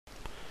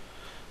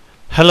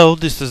Hello,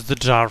 this is the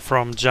Jar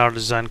from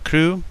JARDesign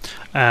crew,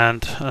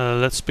 and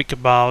let's speak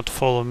about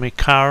Follow Me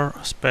Car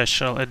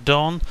special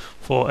add-on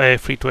for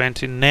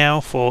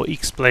A320neo for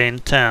X-Plane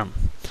 10.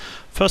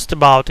 First,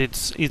 about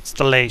its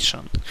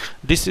installation.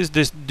 This is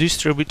this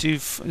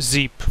distributive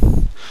zip.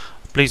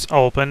 Please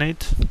open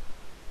it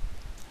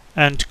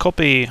and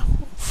copy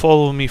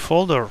Follow Me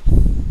folder.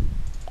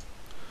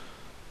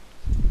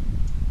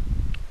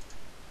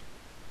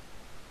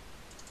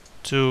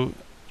 To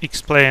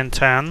X-Plane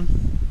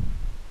 10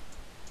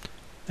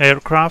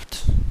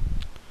 Aircraft,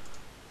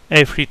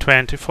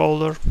 A320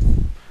 folder,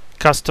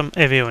 Custom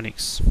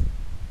Avionics.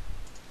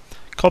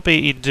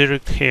 Copy it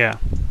direct here.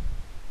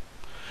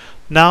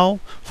 Now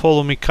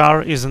Follow Me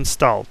Car is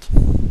installed.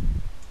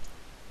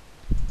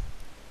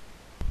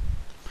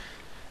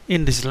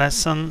 In this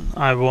lesson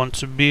I want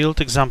to build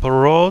example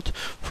route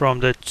from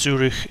the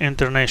Zurich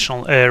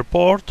International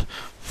Airport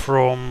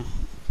from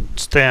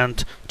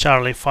stand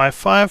Charlie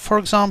 55, for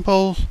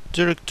example,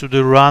 direct to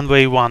the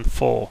runway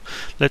 14.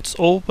 Let's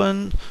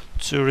open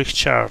Zurich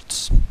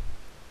charts.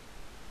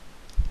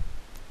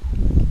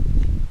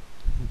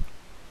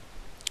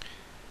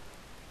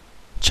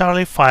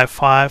 Charlie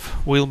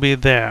 55 will be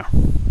there,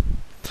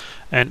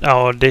 and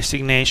our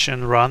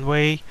destination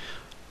runway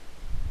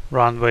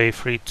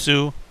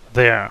 32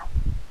 there.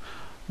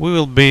 We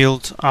will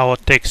build our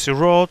taxi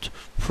route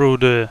through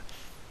the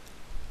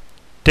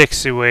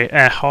taxiway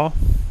Echo,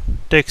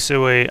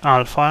 taxiway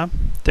Alpha,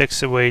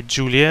 taxiway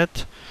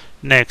Juliet,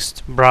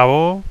 next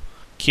Bravo,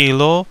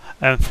 Kilo,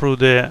 and through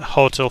the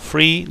Hotel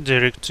 3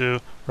 direct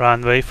to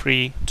runway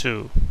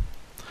 32.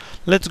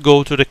 Let's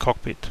go to the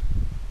cockpit.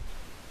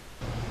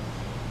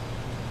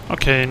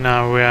 Okay,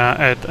 now we are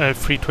at a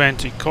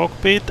 320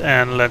 cockpit,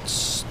 and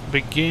let's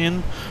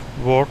begin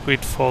work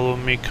with Follow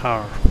Me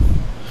Car.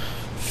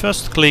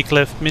 First, click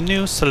left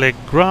menu,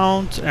 select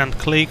ground, and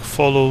click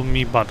Follow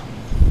Me button.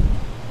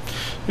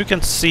 You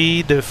can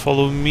see the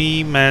Follow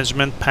Me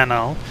management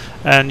panel,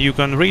 and you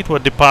can read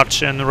what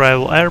departure and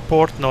arrival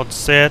airport, node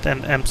set,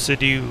 and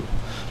MCDU.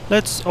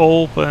 Let's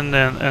open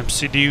an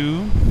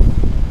MCDU.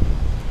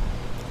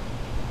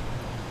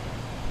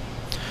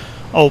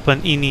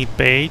 Open init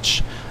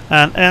page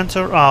and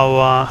enter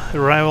our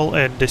arrival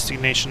at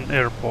destination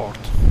airport.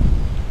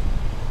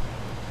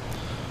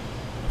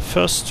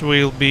 First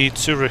will be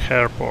Zurich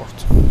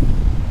Airport.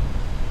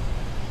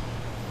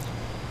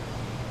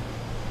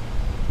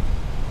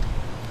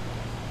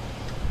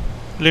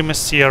 Lima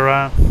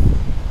Sierra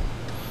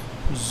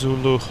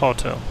Zulu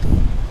Hotel,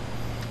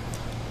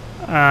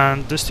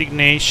 and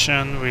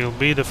destination will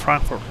be the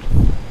Frankfurt.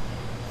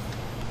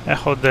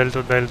 Echo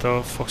Delta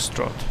Delta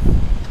Foxtrot.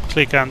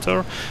 Click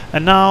enter,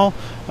 and now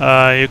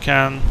you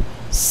can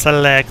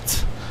select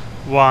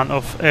one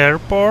of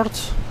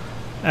airport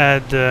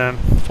at the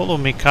Follow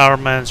Me Car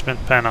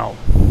management panel.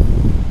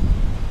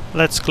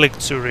 Let's click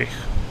Zurich.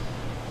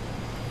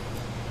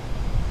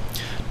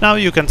 Now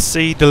you can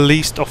see the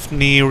list of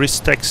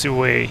nearest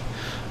taxiway.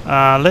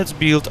 Let's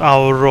build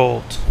our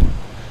road.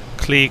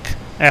 Click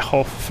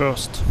Echo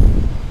first.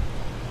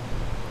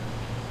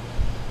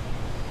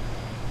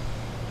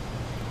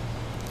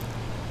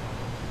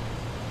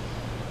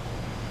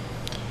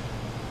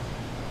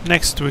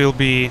 Next will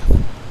be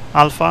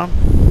Alpha,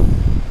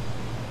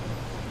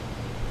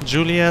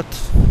 Juliet,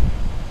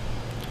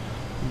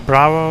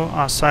 Bravo,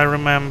 as I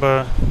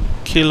remember,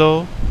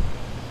 Kilo,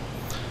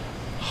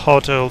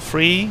 Hotel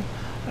 3,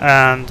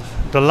 and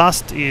the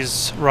last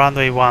is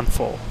runway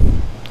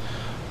 14.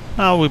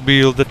 Now we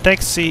build the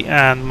taxi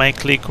and may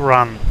click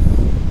run.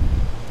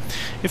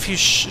 If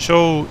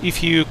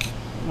you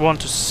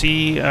want to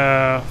see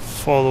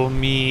Follow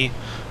Me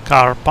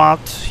Car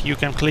path, you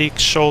can click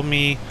show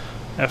me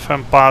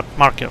FM path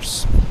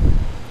markers.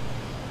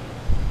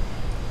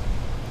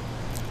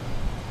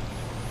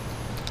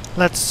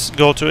 Let's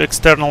go to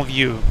external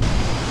view.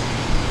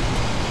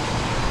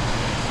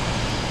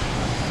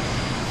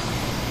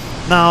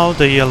 Now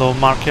the yellow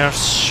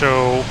markers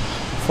show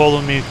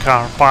Follow Me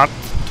Car path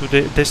to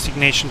the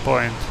destination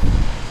point.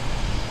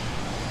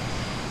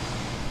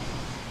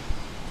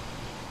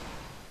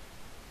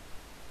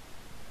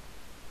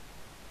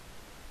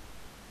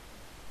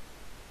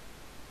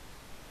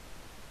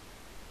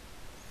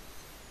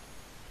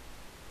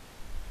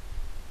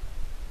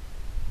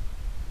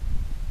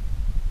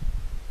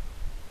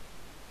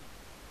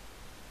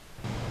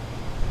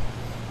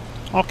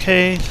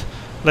 Okay,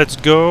 let's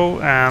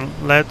go and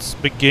let's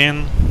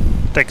begin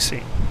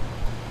taxi.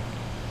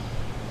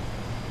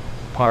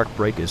 Park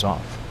brake is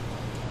off.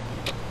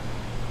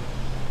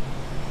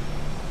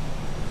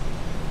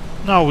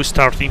 Now we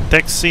start in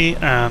taxi,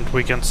 and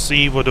we can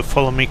see what the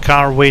Follow Me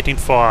Car waiting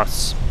for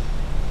us.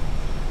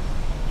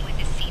 When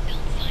the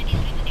seatbelt sign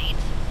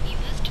illuminates, you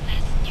must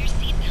fasten your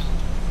seatbelt.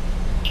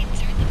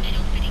 Insert the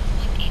metal fittings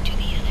one into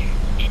the other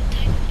and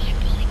tighten by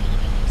pulling on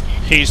the loose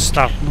edge. He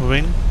start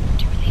moving.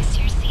 To release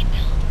your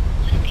seatbelt,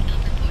 let the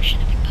upper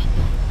portion of the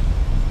buckle.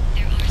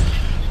 There are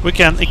several. We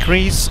can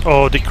increase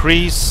or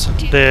decrease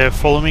the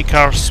Follow Me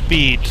Car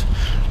speed.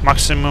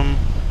 Maximum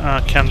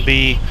can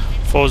be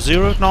for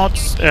 0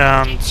 knots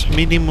and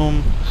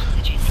minimum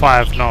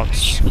 5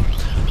 knots.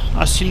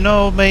 As you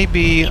know,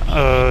 maybe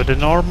the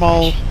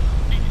normal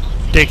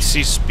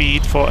taxi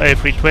speed for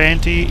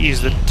A320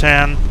 is the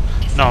 10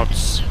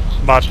 knots,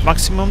 but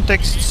maximum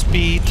taxi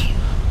speed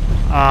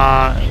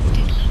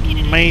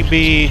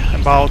maybe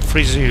about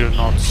 30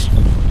 knots.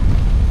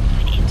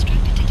 When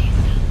instructed to do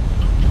so,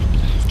 open the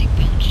plastic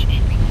pouch and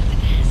remove the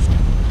vest.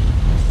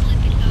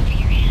 Slip it over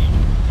your head.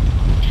 Pass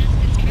the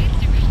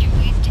straps around your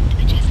waist and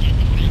adjust at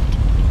the front.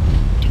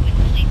 Do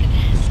inflate the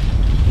vest.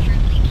 Pull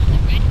firmly on the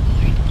red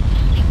cord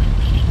only when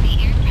leaving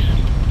the aircraft.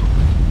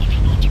 If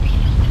you need to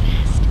refill the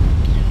vest,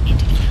 blow into the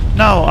fountain.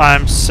 Now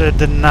I'm set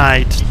the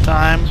night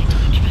time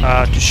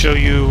to show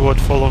you what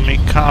Follow Me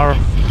car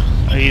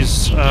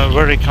is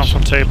very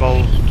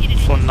comfortable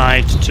for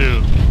night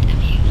too.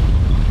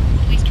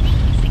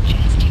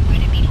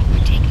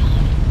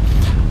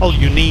 All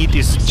you need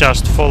is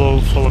just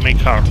follow Me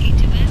car.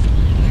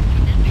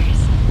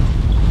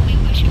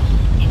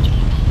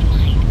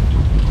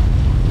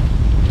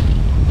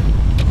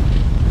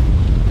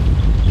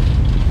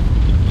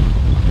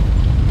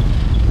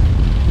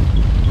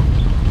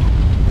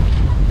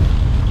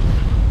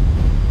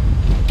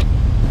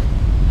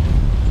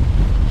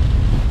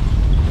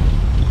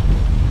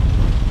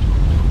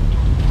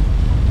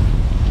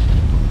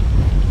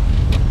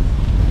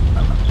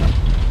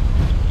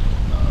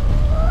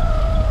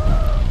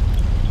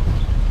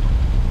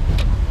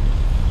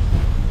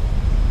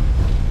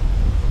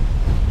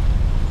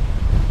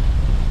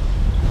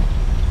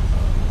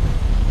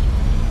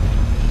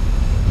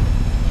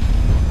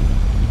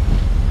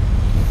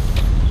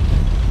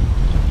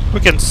 We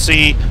can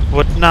see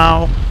what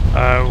now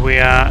we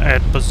are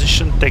at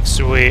position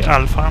taxiway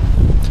Alpha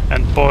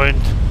and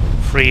point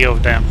 3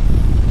 of them.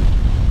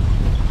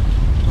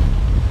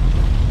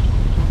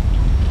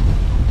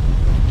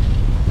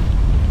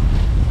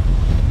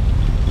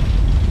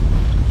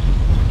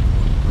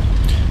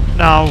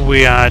 Now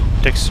we are at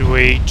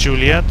taxiway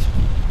Juliet.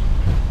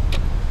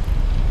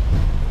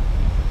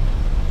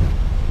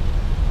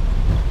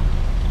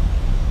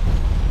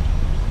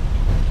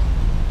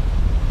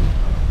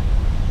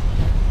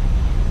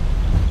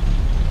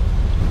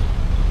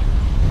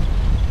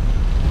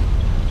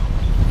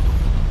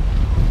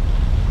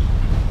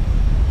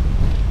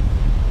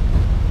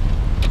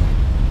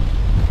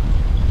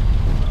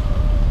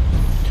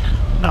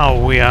 Now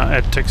we are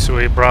at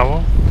taxiway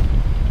Bravo.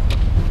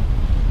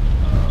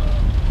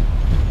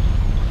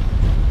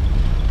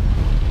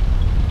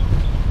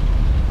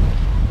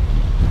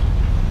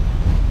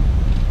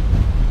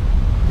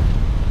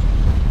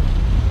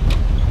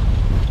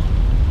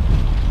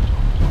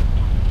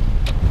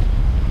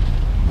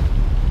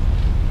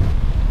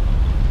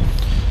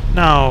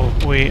 Now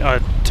we are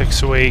at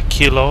taxiway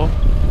Kilo.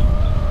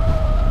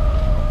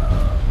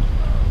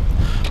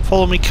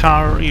 Follow Me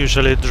car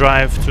usually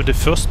drive to the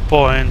first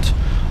point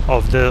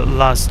of the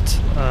last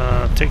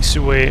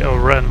taxiway or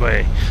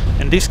runway.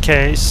 In this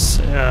case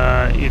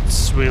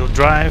it will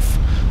drive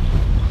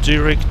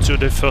direct to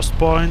the first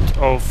point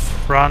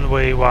of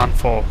runway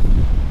 14.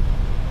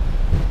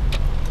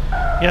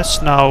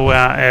 Yes, now we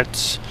are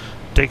at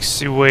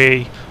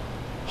taxiway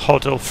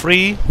Hotel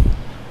 3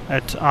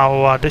 at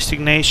our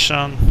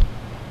destination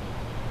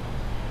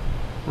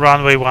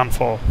runway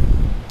 14.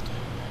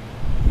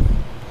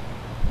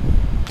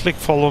 Click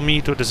Follow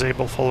Me to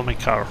disable Follow Me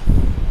car.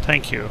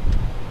 Thank you.